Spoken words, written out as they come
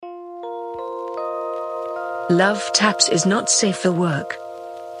LoveTaps is not safe for work.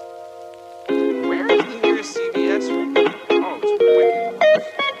 Where is the nearest CVS? Oh, it's wicked close.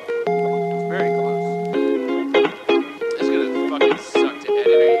 It's very close. It's gonna fucking suck to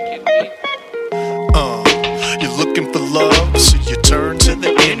edit. Are you kidding me? You're looking for love, so you turn to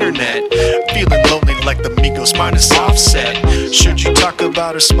the internet. Feeling lonely like the Migos minus Offset. Should you talk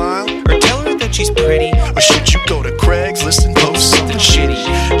about her smile, or tell her that she's pretty? Or should you go to Craigslist and post something shitty?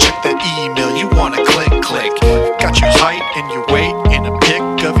 Check that email, you wanna click. Got your height and your weight in a pic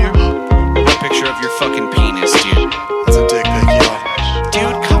of your... A picture of your fucking penis, dude. That's a dick pic, y'all.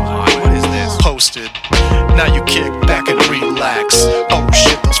 Dude, come on. What is this? Posted. Now you kick back and relax. Oh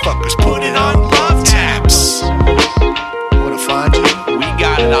shit, those fuckers put it on LoveTaps. Wanna find you? We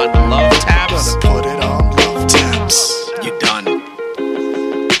got it on LoveTaps. Gonna put it on LoveTaps. You done.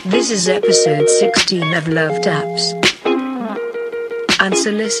 This is episode 16 of LoveTaps.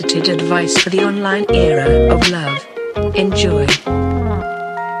 Unsolicited advice for the online era of love. Enjoy.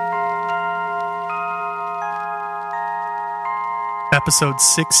 Episode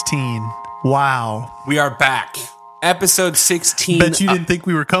 16. Wow. We are back. Episode 16. Bet you didn't think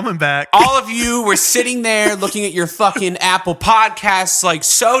we were coming back. All of you were sitting there looking at your fucking Apple Podcasts like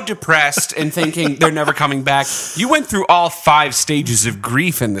so depressed and thinking they're never coming back. You went through all 5 stages of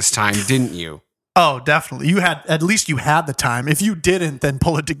grief in this time, didn't you? Oh, definitely. At least you had the time. If you didn't, then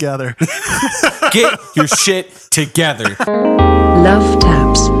pull it together. Get your shit together.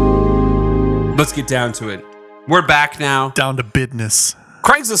 LoveTaps. Let's get down to it. We're back now. Down to business.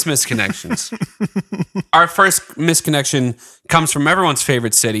 Craigslist misconnections. Our first misconnection comes from everyone's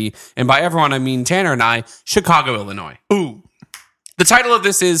favorite city, and by everyone I mean Tanner and I, Chicago, Illinois. Ooh. The title of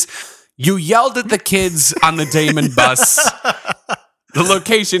this is You Yelled at the Kids on the Damon Bus. The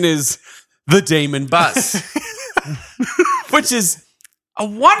location is the Damon Bus, which is a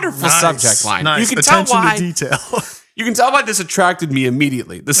wonderful subject line. Nice. You can Attention tell why. to detail. You can tell why this attracted me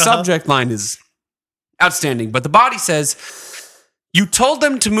immediately. The subject line is outstanding, but the body says, you told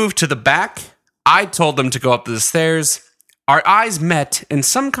them to move to the back. I told them to go up the stairs. Our eyes met and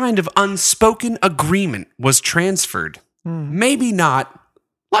some kind of unspoken agreement was transferred. Maybe not.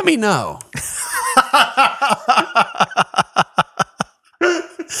 Let me know.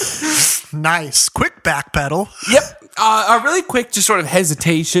 Nice. Quick backpedal. Yep. A really quick, just sort of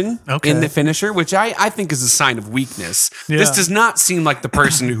hesitation Okay. in the finisher, which I think is a sign of weakness. Yeah. This does not seem like the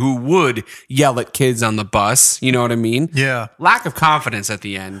person who would yell at kids on the bus. You know what I mean? Yeah. Lack of confidence at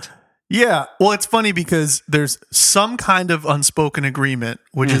the end. Yeah. Well, it's funny because there's some kind of unspoken agreement,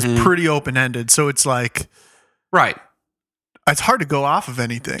 which is pretty open-ended. So it's like, Right. it's hard to go off of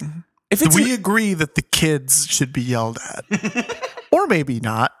anything. If it's We agree that the kids should be yelled at. Or maybe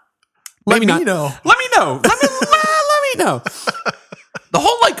not. Maybe Let me not. know. Let me know. Let me know. The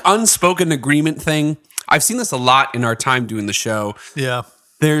whole like unspoken agreement thing, I've seen this a lot in our time doing the show. Yeah.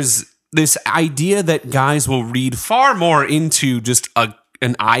 There's this idea that guys will read far more into just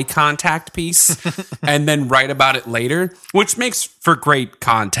an eye contact piece and then write about it later, which makes for great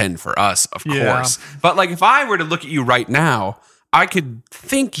content for us, of course. But like if I were to look at you right now, I could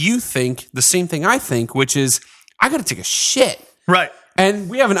think you think the same thing I think, which is I got to take a shit. Right. And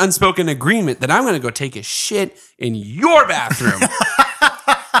we have an unspoken agreement that I'm going to go take a shit in your bathroom.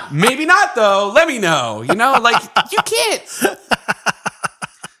 Maybe not, though. Let me know. You know, like, you can't.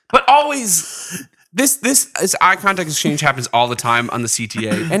 But always, this eye contact exchange happens all the time on the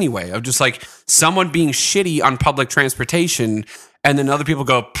CTA anyway, of just like someone being shitty on public transportation, and then other people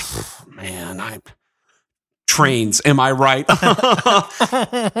go, man, trains, am I right?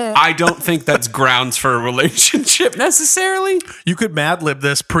 I don't think that's grounds for a relationship necessarily. You could Mad Lib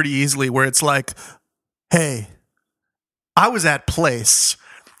this pretty easily where it's like, hey, I was at place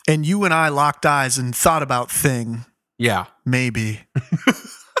and you and I locked eyes and thought about thing. Yeah. Maybe.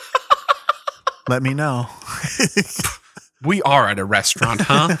 Let me know. We are at a restaurant,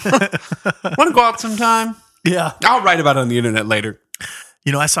 huh? Want to go out sometime? Yeah. I'll write about it on the internet later.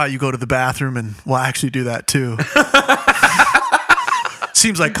 You know, I saw you go to the bathroom and well, I actually do that too.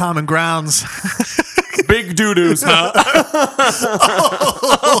 Seems like common grounds. Big doo-doos, huh?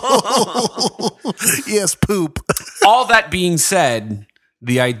 Yes, poop. All that being said,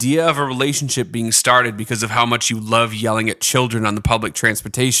 the idea of a relationship being started because of how much you love yelling at children on the public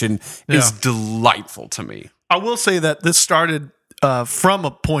transportation is delightful to me. I will say that this started from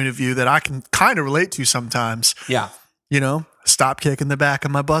a point of view that I can kind of relate to sometimes. Yeah. You know, stop kicking the back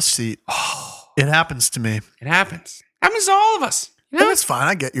of my bus seat. It happens to me. It happens. Happens to all of us. You know? And it's fine.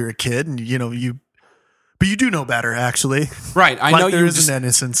 I get you're a kid and, you know, But you do know better, actually. Right. I know there you isn't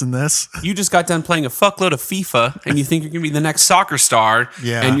innocence in this. You just got done playing a fuckload of FIFA and you think you're going to be the next soccer star.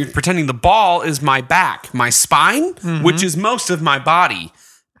 Yeah. And you're pretending the ball is my back, my spine, which is most of my body.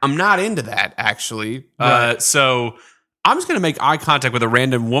 I'm not into that, actually. Right. So I'm just going to make eye contact with a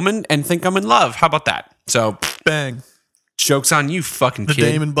random woman and think I'm in love. How about that? So, Bang. joke's on you, fucking The kid.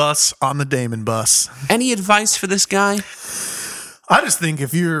 Damon bus on the Damon bus. Any advice for this guy? I just think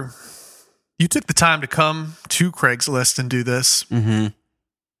if you took the time to come to Craigslist and do this,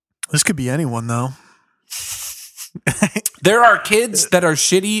 this could be anyone, though. There are kids that are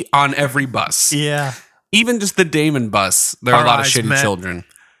shitty on every bus. Yeah. Even just the Damon bus, there are Our a lot of eyes shitty met. children.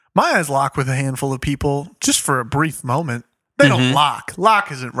 My eyes lock with a handful of people just for a brief moment. They don't lock.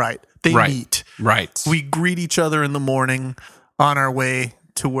 Lock isn't right. They Right. meet. Right. We greet each other in the morning on our way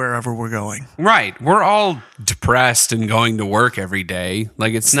to wherever we're going. Right. We're all depressed and going to work every day.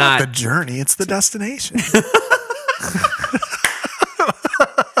 Like, it's Not not. the journey, it's the destination.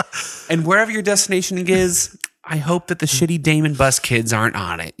 And wherever your destination is, I hope that the shitty Damon bus kids aren't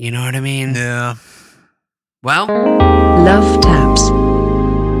on it. You know what I mean? Yeah. Well, LoveTaps.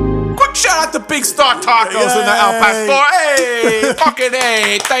 quick shout out to Big Star Tacos in the El Paso. Hey, fucking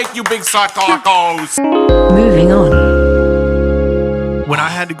hey. Thank you, Big Star Tacos. Moving on. When I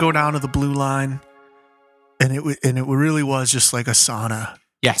had to go down to the blue line, and it really was just like a sauna.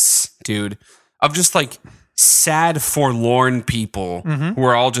 Yes, dude. Of just like sad, forlorn people who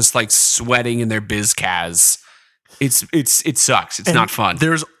are all just like sweating in their bizcaz. It sucks. It's And not fun.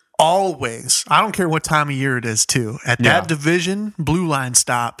 There's always, I don't care what time of year it is too, at that division blue line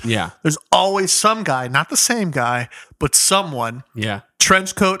stop. Yeah. There's always some guy, not the same guy, but someone, Yeah.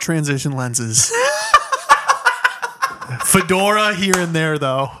 trench coat, transition lenses. Fedora here and there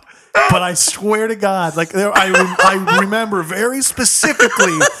though. But I swear to God, like I remember very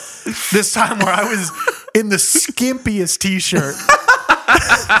specifically this time where I was in the skimpiest t-shirt.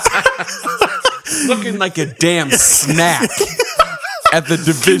 Looking like a damn snack at the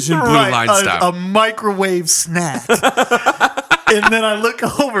division blue line stop. A microwave snack. And then I look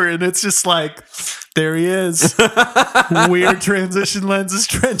over and it's just like, there he is. Weird transition lenses,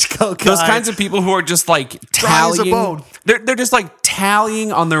 trench coat guy. Those kinds of people who are just like Dry as a tallying. bone. They're just like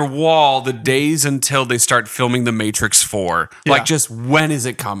tallying on their wall the days until they start filming The Matrix 4. Yeah. Like, just when is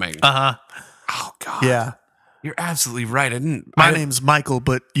it coming? Uh-huh. Oh, God. Yeah. You're absolutely right. My name's Michael,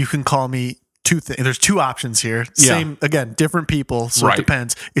 but you can call me two things. There's two options here. Yeah. Same, again, different people. So Right. it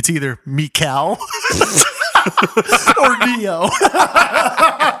depends. It's either Mikal or Neo.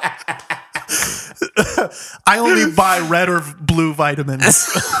 I only buy red or blue vitamins.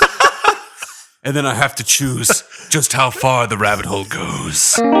 And then I have to choose just how far the rabbit hole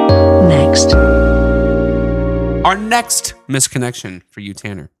goes. Next. Our next misconnection for you,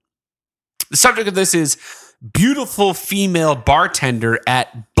 Tanner. The subject of this is beautiful female bartender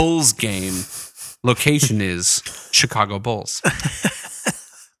at Bulls game. Location is Chicago Bulls.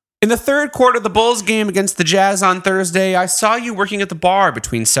 In the third quarter of the Bulls game against the Jazz on Thursday, I saw you working at the bar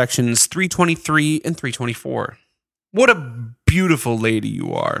between sections 323 and 324. What a beautiful lady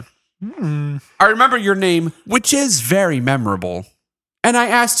you are. I remember your name, which is very memorable, and I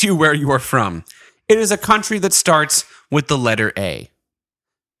asked you where you are from. It is a country that starts with the letter A.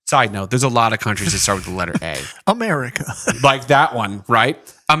 Side note, there's a lot of countries that start with the letter A. America. Like that one, right?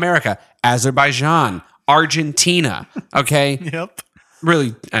 America, Azerbaijan, Argentina, okay? Yep.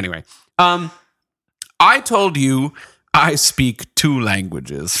 Really, anyway. I told you I speak 2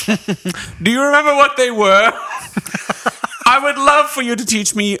 languages. Do you remember what they were? I would love for you to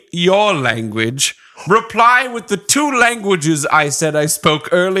teach me your language. Reply with the 2 languages I said I spoke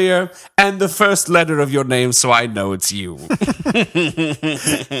earlier and the first letter of your name so I know it's you.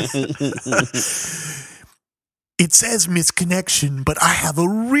 It says misconnection, but I have a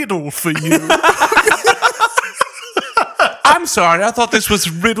riddle for you. I'm sorry, I thought this was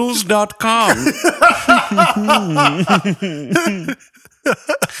riddles.com.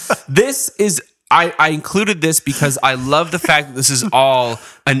 This is, I included this because I love the fact that this is all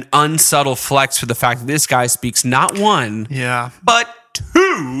an unsubtle flex for the fact that this guy speaks not 1, Yeah. but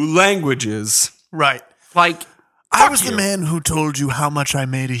 2 languages. Right. Like, I was fuck the you. man who told you how much I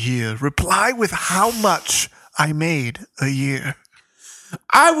made a year. Reply with how much I made a year.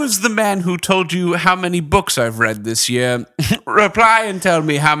 I was the man who told you how many books I've read this year. Reply and tell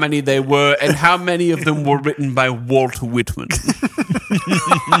me how many they were and how many of them were written by Walt Whitman.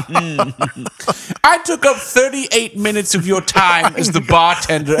 I took up 38 minutes of your time as the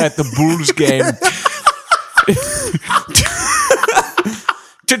bartender at the Bulls game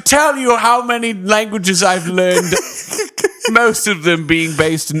to tell you how many languages I've learned, most of them being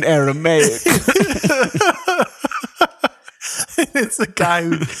based in Aramaic. It's a guy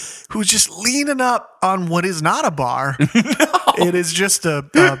who's just leaning up on what is not a bar. It is just a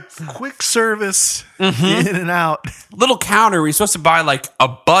quick service in and out. Little counter where you're supposed to buy like a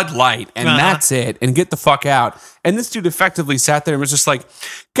Bud Light and that's it and get the fuck out. And this dude effectively sat there and was just like,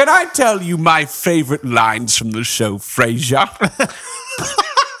 can I tell you my favorite lines from the show, Frasier?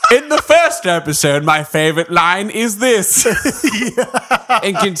 In the first episode, my favorite line is this.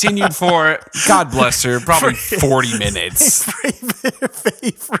 And continued for, God bless her, probably 40 minutes.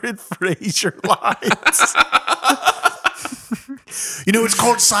 Favorite Frasier lines. You know, it's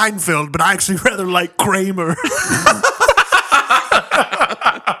called Seinfeld, but I actually rather like Kramer.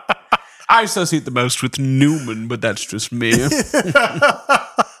 I associate the most with Newman, but that's just me.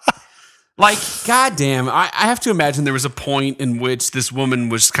 Like, goddamn, I have to imagine there was a point in which this woman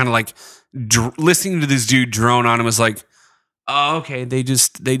was kind of like listening to this dude drone on and was like, oh, okay, they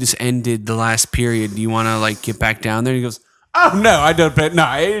just ended the last period. Do you want to like get back down there? And he goes, oh, no, I don't.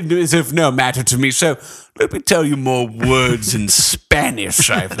 No, it is of no matter to me. So let me tell you more words in Spanish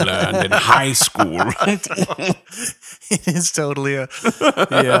I've learned in high school. It is totally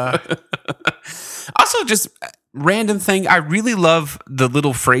yeah. Also, just random thing. I really love the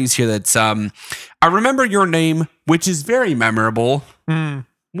little phrase here that's, I remember your name, which is very memorable.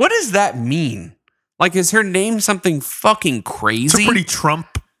 What does that mean? Like, is her name something fucking crazy? It's a pretty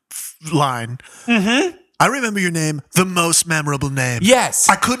Trump line. Mm-hmm. I remember your name, the most memorable name. Yes.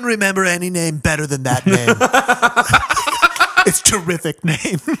 I couldn't remember any name better than that name. It's a terrific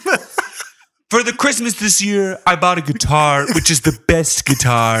name. For the Christmas this year, I bought a guitar, which is the best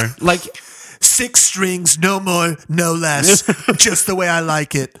guitar. Like, 6 strings, no more, no less. Just the way I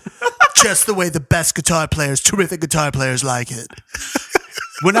like it. Just the way the best guitar players, terrific guitar players like it.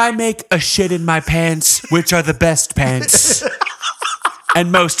 When I make a shit in my pants, which are the best pants,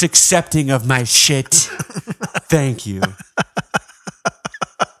 and most accepting of my shit, thank you.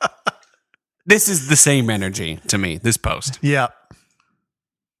 This is the same energy to me, this post. Yeah.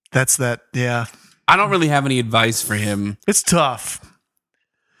 That's that, yeah. I don't really have any advice for him. It's tough.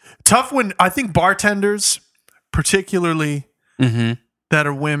 Tough when I think bartenders, particularly that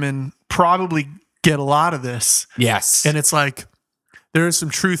are women, probably get a lot of this. Yes. And it's like, there is some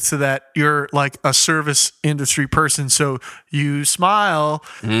truth to that. You're like a service industry person, so you smile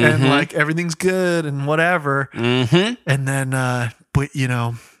and like everything's good and whatever. And then, but you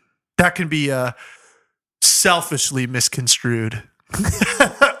know, that can be selfishly misconstrued.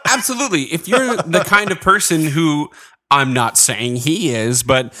 Absolutely. If you're the kind of person who, I'm not saying he is,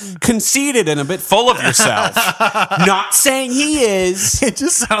 but conceited and a bit full of yourself. Not saying he is. It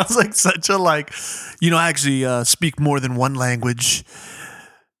just sounds like such a like, you know, I actually speak more than one language,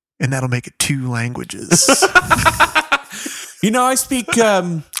 and that'll make it 2 languages. You know, I speak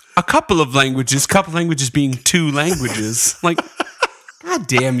a couple of languages being 2 languages. Like, God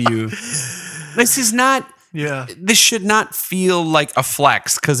damn you. This is not, this should not feel like a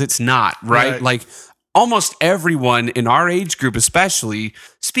flex because it's not, right? Like, almost everyone in our age group especially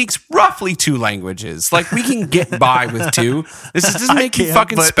speaks roughly 2 languages. Like, we can get by with 2. This doesn't make you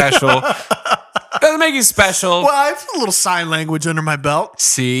fucking special. Doesn't make you special. Well, I have a little sign language under my belt.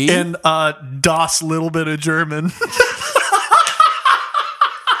 See? And das little bit of German.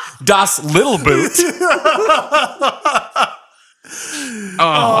 Das Little Boot.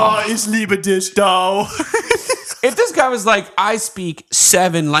 Oh, ich liebe dich, do. If this guy was like, I speak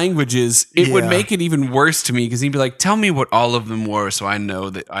 7 languages, it would make it even worse to me because he'd be like, tell me what all of them were so I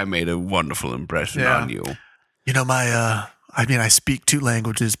know that I made a wonderful impression on you. You know, I speak 2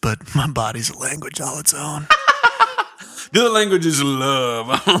 languages, but my body's a language all its own. The other language is love.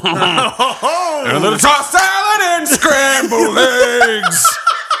 And a little tossed salad and scrambled eggs.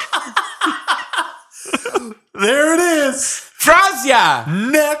 There it is. Frasier.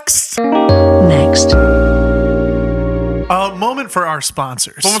 Next. A moment for our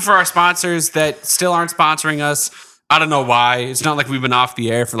sponsors. Moment for our sponsors that still aren't sponsoring us. I don't know why. It's not like we've been off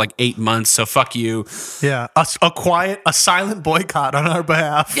the air for like 8 months, so fuck you. Yeah, a silent boycott on our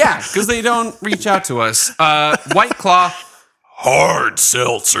behalf. Yeah, because they don't reach out to us. White Claw Hard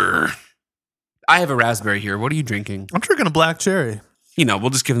Seltzer. I have a raspberry here. What are you drinking? I'm drinking a black cherry. You know, we'll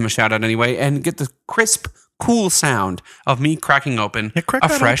just give them a shout out anyway and get the crisp, cool sound of me cracking open a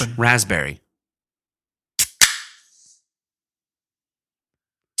fresh raspberry.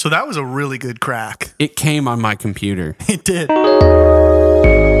 So that was a really good crack. It came on my computer. It did.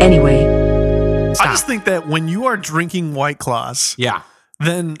 Anyway. Stop. I just think that when you are drinking White Claws,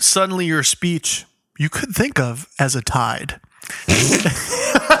 then suddenly your speech you could think of as a tide.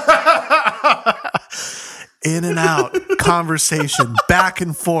 In and out, conversation, back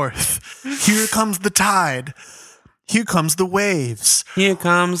and forth. Here comes the tide. Here comes the waves. Here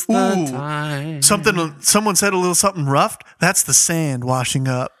comes the Ooh. time. Someone said a little something rough. That's the sand washing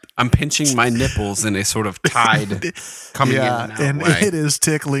up. I'm pinching my nipples in a sort of tide coming in and out and way. it is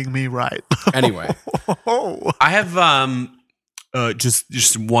tickling me right. Anyway, Oh. I have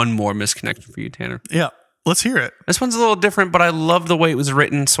just one more misconnection for you, Tanner. Yeah, let's hear it. This one's a little different, but I love the way it was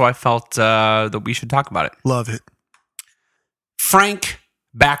written, so I felt that we should talk about it. Love it. Frank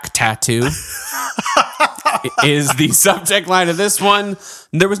back tattoo is the subject line of this one.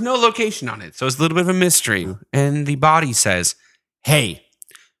 There was no location on it, so it's a little bit of a mystery. And the body says, "Hey,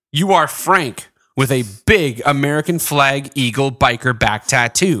 you are Frank with a big American flag eagle biker back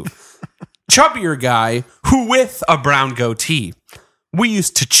tattoo. Chubbier guy who with a brown goatee. We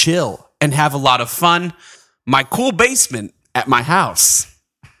used to chill and have a lot of fun. My cool basement at my house."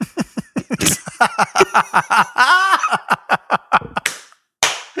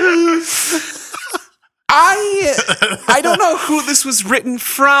 I don't know who this was written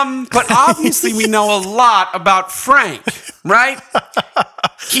from, but obviously we know a lot about Frank, right?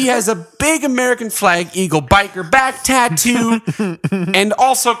 He has a big American flag eagle biker back tattoo, and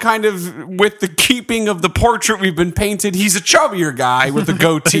also kind of with the keeping of the portrait we've been painted, he's a chubbier guy with a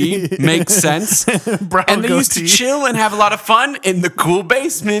goatee. Makes sense. Brown And they used to goatee. chill and have a lot of fun in the cool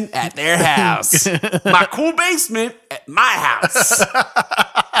basement at their house. My cool basement at my house.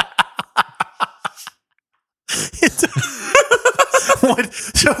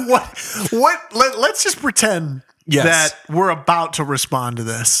 Let's just pretend Yes. that we're about to respond to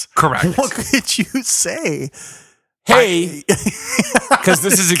this. Correct. What could you say? Hey, because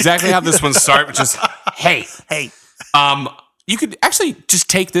this is exactly how this one starts, which is, hey. Hey. You could actually just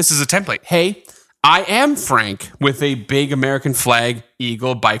take this as a template. Hey, I am Frank with a big American flag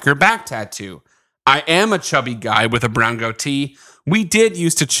eagle biker back tattoo. I am a chubby guy with a brown goatee. We did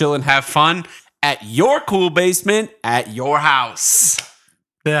used to chill and have fun at your cool basement at your house.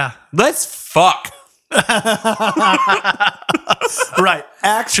 Yeah. Let's fuck. Right.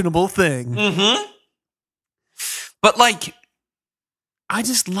 Actionable thing. But like, I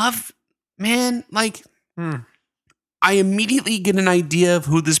just love, man, like, I immediately get an idea of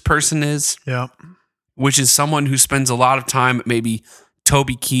who this person is, Yeah. which is someone who spends a lot of time at maybe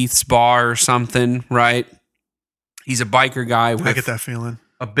Toby Keith's bar or something, right? He's a biker guy I with get that feeling.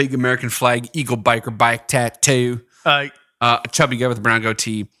 a big American flag eagle biker bike tattoo, a chubby guy with a brown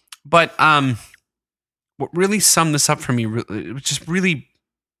goatee. But what really summed this up for me, it just really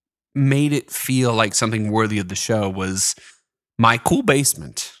made it feel like something worthy of the show, was my cool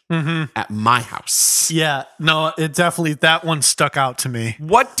basement at my house. Yeah. No, it definitely, that one stuck out to me.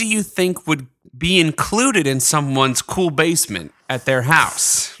 What do you think would be included in someone's cool basement at their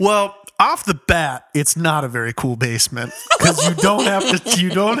house? Well, off the bat, it's not a very cool basement because you don't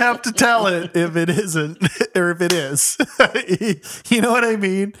have to tell it if it isn't or if it is. You know what I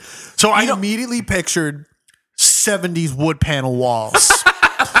mean? So I immediately pictured 70s wood panel walls.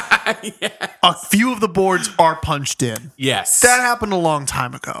 A few of the boards are punched in. Yes. That happened a long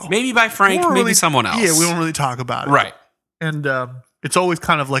time ago. Maybe by Frank, We maybe don't someone else. Yeah, we don't really talk about it. Right. And it's always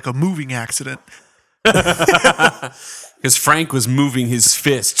kind of like a moving accident. Because Frank was moving his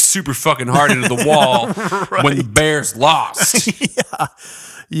fist super fucking hard into the wall when the Bears lost. Yeah.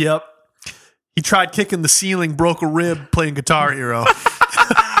 Yep. He tried kicking the ceiling, broke a rib playing Guitar Hero.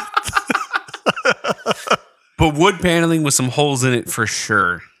 But wood paneling with some holes in it for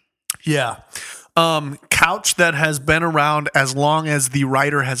sure. Yeah. Couch that has been around as long as the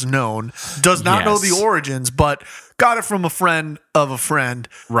writer has known. Does not know the Yes. origins, but got it from a friend of a friend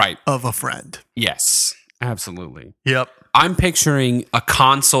Right. of a friend. Yes. Absolutely. Yep. I'm picturing a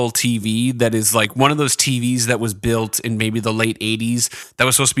console TV that is like one of those TVs that was built in maybe the late 80s that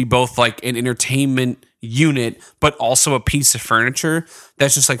was supposed to be both like an entertainment unit, but also a piece of furniture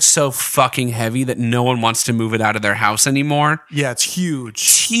that's just like so fucking heavy that no one wants to move it out of their house anymore. Yeah, it's huge.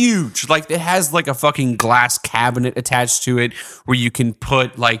 It's huge. Like it has like a fucking glass cabinet attached to it where you can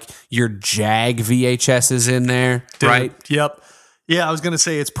put like your Jag VHSs in there, Dude, right? Yep. Yeah, I was going to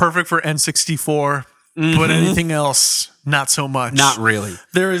say it's perfect for N64, but anything else, not so much. Not really.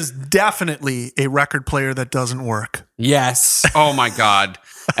 There is definitely a record player that doesn't work. Yes. Oh my God.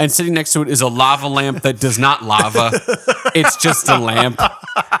 And sitting next to it is a lava lamp that does not lava. It's just a lamp.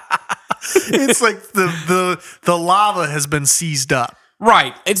 It's like the lava has been seized up.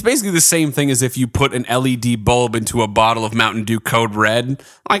 Right. It's basically the same thing as if you put an LED bulb into a bottle of Mountain Dew Code Red.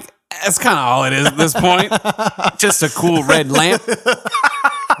 Like, that's kind of all it is at this point. Just a cool red lamp.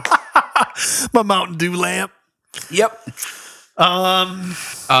 My Mountain Dew lamp. Yep.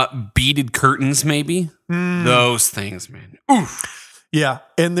 Beaded curtains, maybe. Those things, man. Oof. Yeah.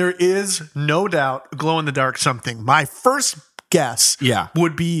 And there is no doubt glow in the dark something. My first guess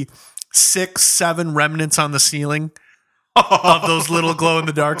would be 6, 7 remnants on the ceiling of those little glow in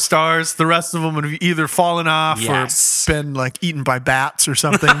the dark stars. The rest of them would have either fallen off or been like eaten by bats or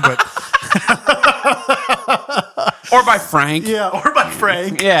something. But or by Frank. Yeah, or by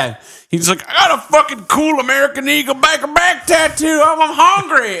Frank. Yeah. He's like, I got a fucking cool American Eagle back tattoo. I'm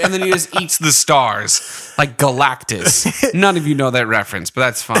hungry. And then he just eats the stars like Galactus. None of you know that reference, but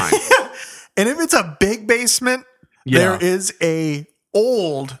that's fine. And if it's a big basement, there is a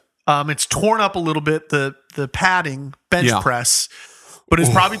old, it's torn up a little bit, the padding bench press, but it's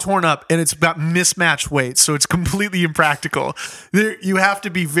probably torn up and it's got mismatched weights. So it's completely impractical. You have to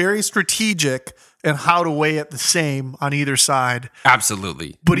be very strategic and how to weigh it the same on either side.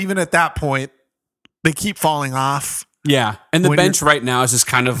 Absolutely. But even at that point, they keep falling off. Yeah. And the bench right now is just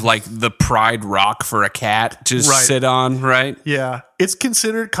kind of like the pride rock for a cat to sit on, right? Yeah. It's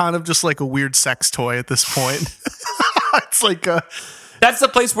considered kind of just like a weird sex toy at this point. It's like a... That's the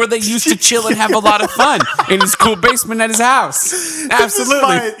place where they used to chill and have a lot of fun in his cool basement at his house.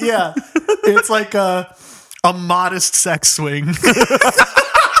 Absolutely. It's like a modest sex swing.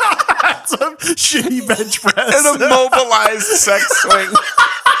 Some shitty bench press. An immobilized sex swing.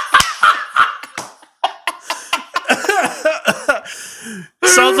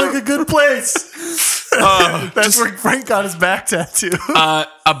 Sounds like a good place. That's where Frank got his back tattoo.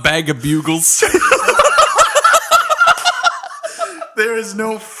 A bag of bugles. There is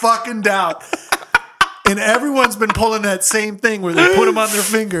no fucking doubt. And everyone's been pulling that same thing where they put them on their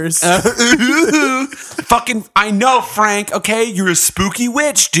fingers. Fucking, I know, Frank. Okay, you're a spooky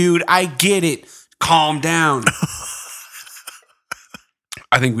witch, dude. I get it. Calm down.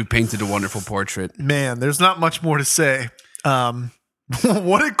 I think we painted a wonderful portrait. Man, there's not much more to say.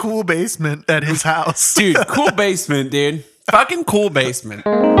 What a cool basement at his house. Dude, cool basement, dude. Fucking cool basement.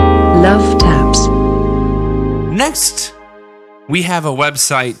 LoveTaps. Next, we have a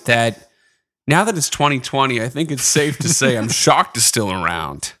website that, now that it's 2020, I think it's safe to say I'm shocked it's still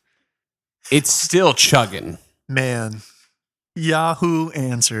around. It's still chugging. Man. Yahoo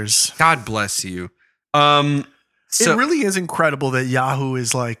Answers. God bless you. It really is incredible that Yahoo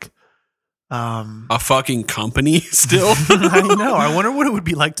is like... a fucking company still? I know. I wonder what it would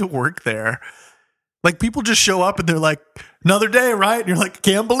be like to work there. Like, people just show up and they're like, another day, right? And you're like,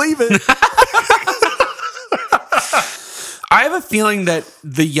 can't believe it. I have a feeling that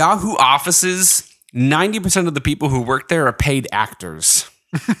the Yahoo offices, 90% of the people who work there are paid actors.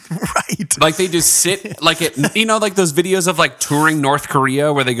 Right. Like they just sit like it, you know, like those videos of like touring North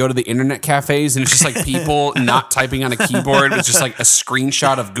Korea where they go to the internet cafes and it's just like people not typing on a keyboard. It's just like a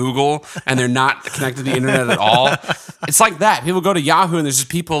screenshot of Google and they're not connected to the internet at all. It's like that. People go to Yahoo and there's just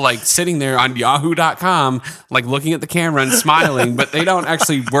people like sitting there on yahoo.com, like looking at the camera and smiling, but they don't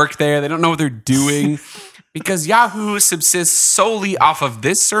actually work there. They don't know what they're doing. Because Yahoo subsists solely off of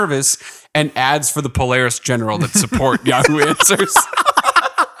this service and ads for the Polaris General that support Yahoo Answers.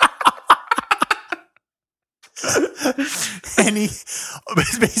 And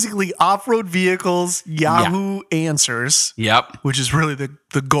basically off-road vehicles, Yahoo Answers. Yep. Which is really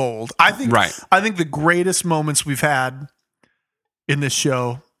the gold. I think the greatest moments we've had in this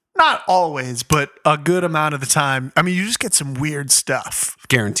show, not always, but a good amount of the time. I mean, you just get some weird stuff.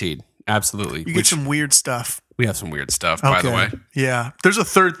 Guaranteed. Absolutely. You get some weird stuff. We have some weird stuff, by the way. Yeah. There's a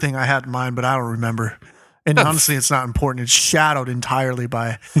third thing I had in mind, but I don't remember. And honestly, it's not important. It's shadowed entirely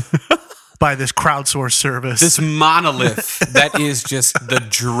by this crowdsourced service. This monolith that is just the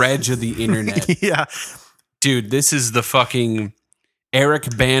dredge of the internet. Yeah. Dude, this is the fucking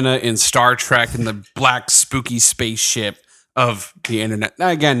Eric Bana in Star Trek and the black spooky spaceship of the internet.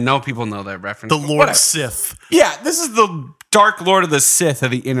 Again, no people know that reference. The Lord Sith. Yeah, this is the Dark Lord of the Sith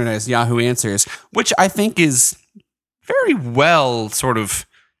of the internet, is Yahoo Answers, which I think is very well sort of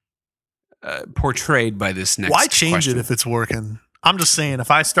portrayed by this next Why change question. it if it's working? I'm just saying,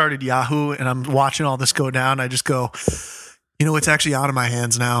 if I started Yahoo and I'm watching all this go down, I just go, you know, it's actually out of my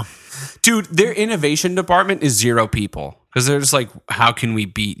hands now. Dude, their innovation department is 0 people. Because they're just like, how can we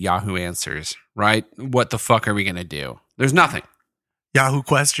beat Yahoo Answers, right? What the fuck are we going to do? There's nothing. Yahoo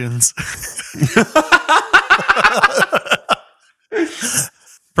questions.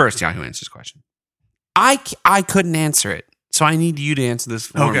 First Yahoo Answers question. I couldn't answer it. So I need you to answer this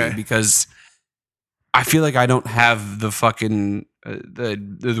for me because I feel like I don't have the fucking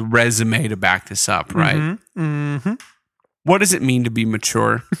the resume to back this up, right? Mm-hmm. Mm-hmm. What does it mean to be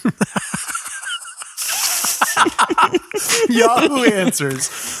mature? Yahoo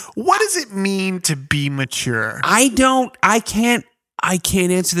Answers. What does it mean to be mature? I can't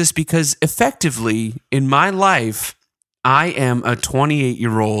answer this because effectively in my life, I am a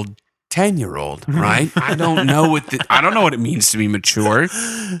 28-year-old 10-year-old, right? I don't know what it means to be mature.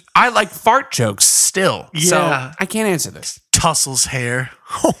 I like fart jokes still. Yeah. So I can't answer this. Tussles hair.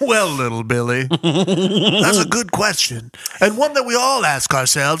 Well, little Billy, that's a good question, and one that we all ask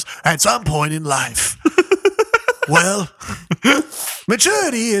ourselves at some point in life. Well,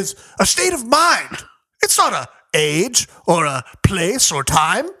 maturity is a state of mind. It's not a age or a place or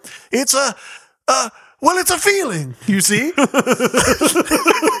time. It's it's a feeling, you see?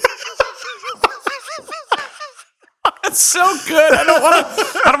 That's so good. I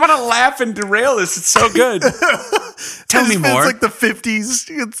don't want to laugh and derail this. It's so good. Tell me more. It's like the 50s.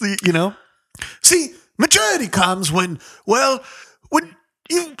 It's the. See, maturity comes when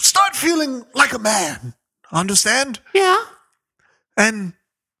you start feeling like a man. Understand? Yeah. And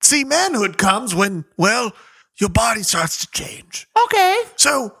see, manhood comes when, your body starts to change. Okay.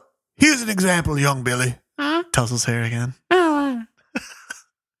 So, here's an example, young Billy. Huh? Tussles hair again. Oh.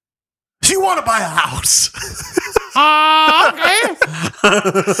 So you want to buy a house. Okay.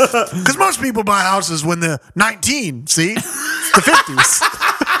 Because most people buy houses when they're 19, see? It's the 50s.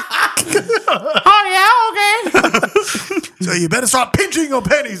 Oh, yeah, okay. So you better start pinching your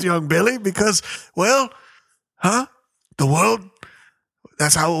pennies, young Billy, because, the world,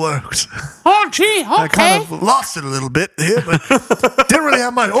 that's how it works. Oh, gee, I okay. kind of lost it a little bit here, but didn't really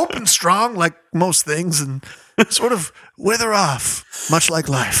have my open strong like most things and sort of wither off, much like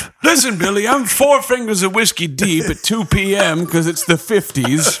life. Listen, Billy, I'm 4 fingers of whiskey deep at 2 p.m. because it's the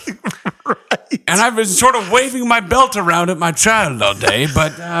 50s. Right. And I've been sort of waving my belt around at my child all day,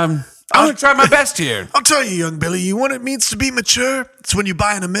 but I'm going to try my best here. I'll tell you, young Billy, you want it means to be mature? It's when you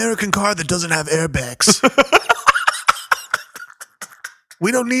buy an American car that doesn't have airbags.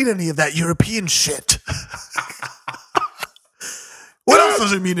 We don't need any of that European shit. What else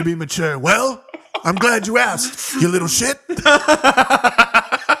does it mean to be mature? Well, I'm glad you asked, you little shit.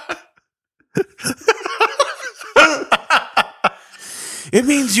 It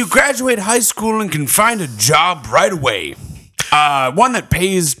means you graduate high school and can find a job right away. One that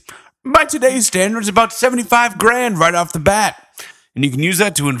pays, by today's standards, about 75 grand right off the bat. And you can use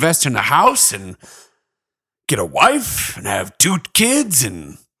that to invest in a house and get a wife and have 2 kids,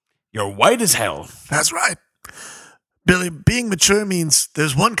 and you're white as hell. That's right. Billy, being mature means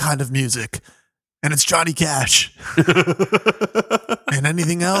there's one kind of music, and it's Johnny Cash. And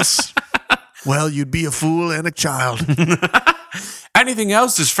anything else, you'd be a fool and a child. Anything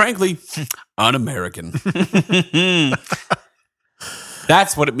else is, frankly, un-American.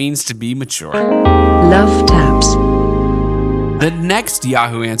 That's what it means to be mature. LoveTaps. The next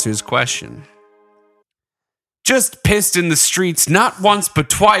Yahoo Answers question. Just pissed in the streets, not once but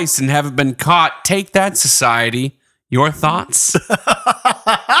twice, and haven't been caught. Take that, society. Your thoughts?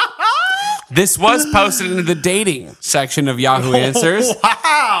 This was posted into the dating section of Yahoo Answers.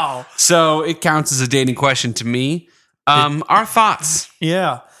 Wow. So it counts as a dating question to me. Our thoughts.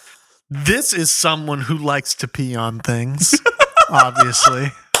 Yeah. This is someone who likes to pee on things,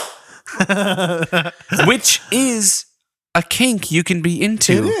 obviously. Which is a kink you can be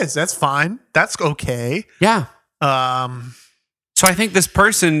into. It is. That's fine. That's okay. Yeah. So I think this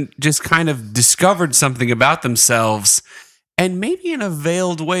person just kind of discovered something about themselves and maybe in a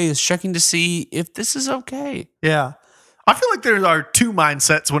veiled way is checking to see if this is okay. Yeah. I feel like there are 2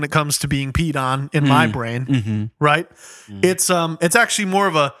 mindsets when it comes to being peed on in my brain, right? It's actually more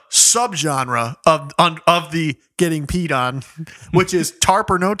of a subgenre of the getting peed on, which is tarp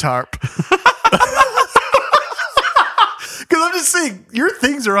or no tarp. Because I'm just saying, your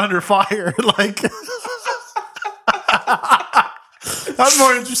things are under fire. Like, I'm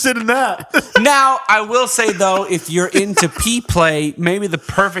more interested in that. Now, I will say, though, if you're into pee play, maybe the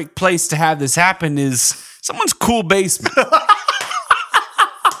perfect place to have this happen is someone's cool basement.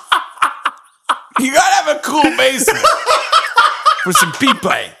 You gotta have a cool basement for some pee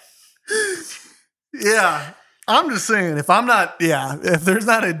play. Yeah. I'm just saying, if there's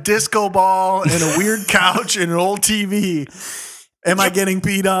not a disco ball and a weird couch and an old TV, am I getting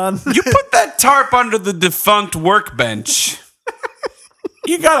peed on? You put that tarp under the defunct workbench.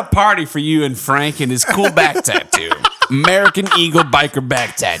 You got a party for you and Frank and his cool back tattoo. American Eagle biker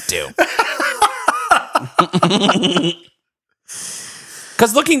back tattoo.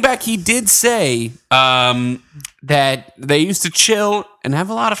 Because looking back, he did say that they used to chill and have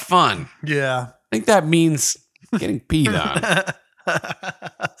a lot of fun. Yeah. I think that means getting peed on.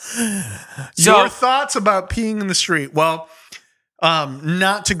 Your thoughts about peeing in the street? Well,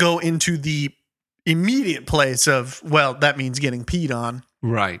 not to go into the immediate place of, that means getting peed on.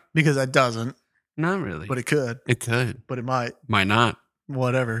 Right. Because that doesn't. Not really. But it could. It could. But it might. Might not.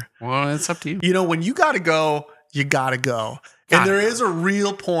 Whatever. Well, it's up to you. When you got to go you gotta go. Gotta And there is a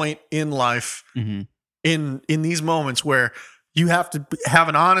real point in life in these moments where you have to have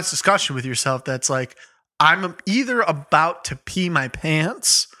an honest discussion with yourself that's like, I'm either about to pee my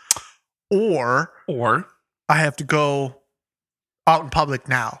pants or I have to go out in public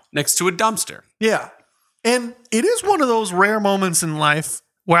now. Next to a dumpster. Yeah. And it is one of those rare moments in life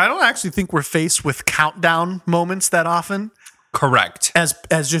where I don't actually think we're faced with countdown moments that often. Correct. As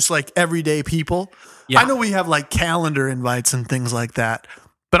just like everyday people. Yeah. I know we have like calendar invites and things like that.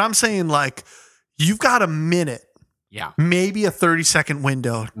 But I'm saying like you've got a minute. Yeah. Maybe a 30-second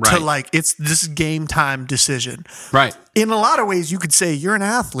window to Right. like it's this game time decision. Right. In a lot of ways you could say you're an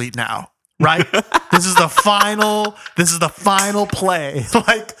athlete now, right? This is the final play.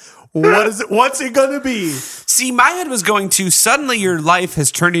 Like what's it going to be? See, my head was going to suddenly your life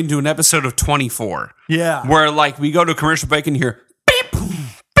has turned into an episode of 24. Yeah. Where like we go to a commercial break and you hear beep,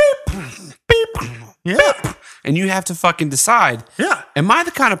 beep, beep, Yeah. beep. And you have to fucking decide. Yeah. Am I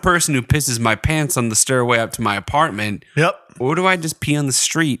the kind of person who pisses my pants on the stairway up to my apartment? Yep. Or do I just pee on the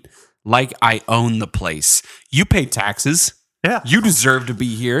street like I own the place? You pay taxes. Yeah. You deserve to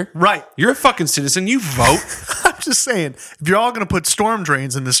be here. Right. You're a fucking citizen. You vote. I'm just saying, if you're all going to put storm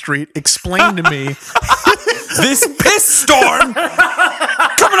drains in the street, explain to me. This piss storm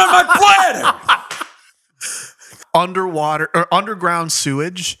coming on my bladder. Underwater or underground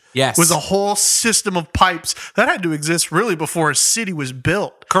sewage was a whole system of pipes that had to exist really before a city was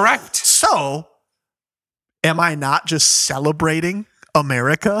built. Correct. So, am I not just celebrating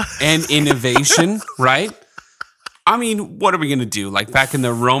America? And innovation, right? I mean, what are we going to do? Like back in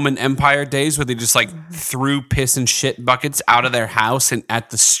the Roman Empire days where they just like threw piss and shit buckets out of their house and at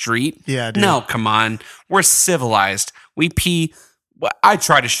the street? Yeah, dude. No, come on. We're civilized. We pee. I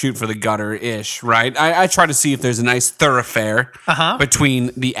try to shoot for the gutter-ish, right? I try to see if there's a nice thoroughfare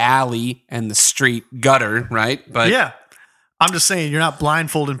between the alley and the street gutter, right? But yeah. I'm just saying, you're not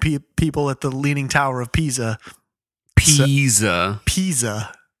blindfolding people at the Leaning Tower of Pisa. Pisa.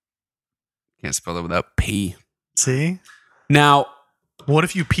 Can't spell it without P. See? Now, what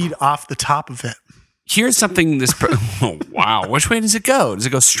if you peed off the top of it? Here's something oh, wow. Which way does it go? Does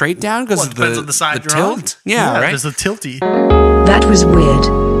it go straight down? Because Well, it depends on the side you're tilt? on. Yeah, right? There's a tilty. That was weird.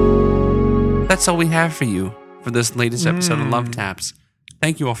 That's all we have for you for this latest episode of Love Taps.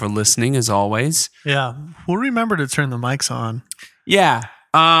 Thank you all for listening, as always. Yeah. We'll remember to turn the mics on. Yeah.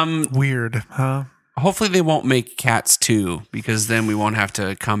 Weird, huh? Hopefully they won't make Cats 2, because then we won't have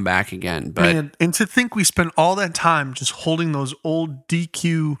to come back again. But Man, and to think we spent all that time just holding those old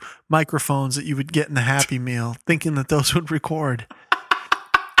DQ microphones that you would get in the Happy Meal, thinking that those would record.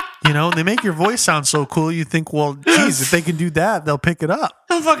 You know, they make your voice sound so cool. You think, well, geez, if they can do that, they'll pick it up.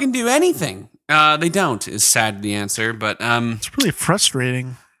 they'll fucking do anything. They don't, is sad the answer. But It's really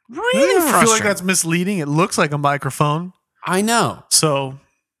frustrating. really I feel like frustrating. that's misleading. It looks like a microphone. I know. So,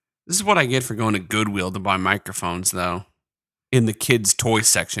 This is what I get for going to Goodwill to buy microphones, though. In the kids' toy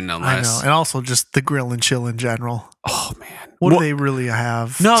section, no I less. know. And also just the grill and chill in general. Oh, man. What do they really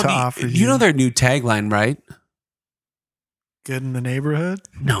have to offer you? You know their new tagline, right? Good in the neighborhood?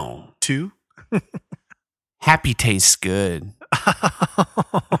 No. 2? Happy tastes good.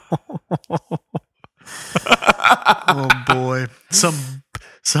 Oh boy.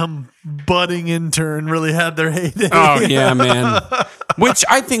 Some budding intern really had their heyday. Oh, yeah, man. Which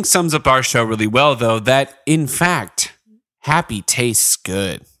I think sums up our show really well, though, that, in fact, happy tastes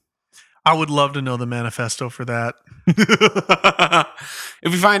good. I would love to know the manifesto for that.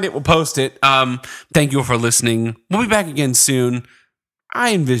 If we find it, we'll post it. Thank you all for listening. We'll be back again soon.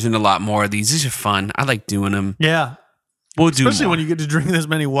 I envision a lot more of these. These are fun. I like doing them. Yeah. We'll do Especially more. when you get to drink this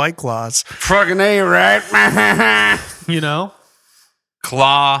many White Claws. Fucking A, right? You know?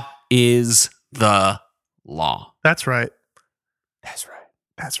 Claw is the law. That's right. That's right.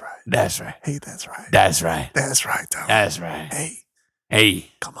 That's right. That's right. Hey, that's right. That's right. That's right, Tom. That's right. Hey,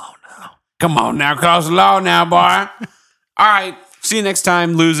 Hey. come on now. Come on now, cross the law now, boy. All right. See you next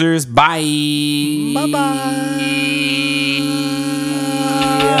time, losers. Bye. Bye-bye.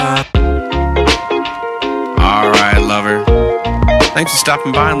 All right, lover. Thanks for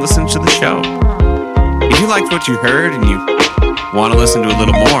stopping by and listening to the show. If you liked what you heard and you want to listen to a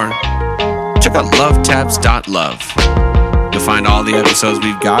little more, check out LoveTaps.love. You'll find all the episodes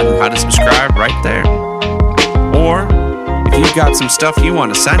we've got and how to subscribe right there. Or if you've got some stuff you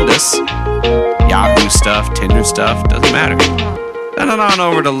want to send us, Yahoo stuff, Tinder stuff, doesn't matter. Send it on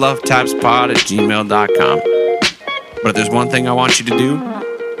over to lovetapspod@gmail.com. But if there's one thing I want you to do,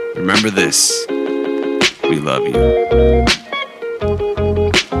 remember this. We love you.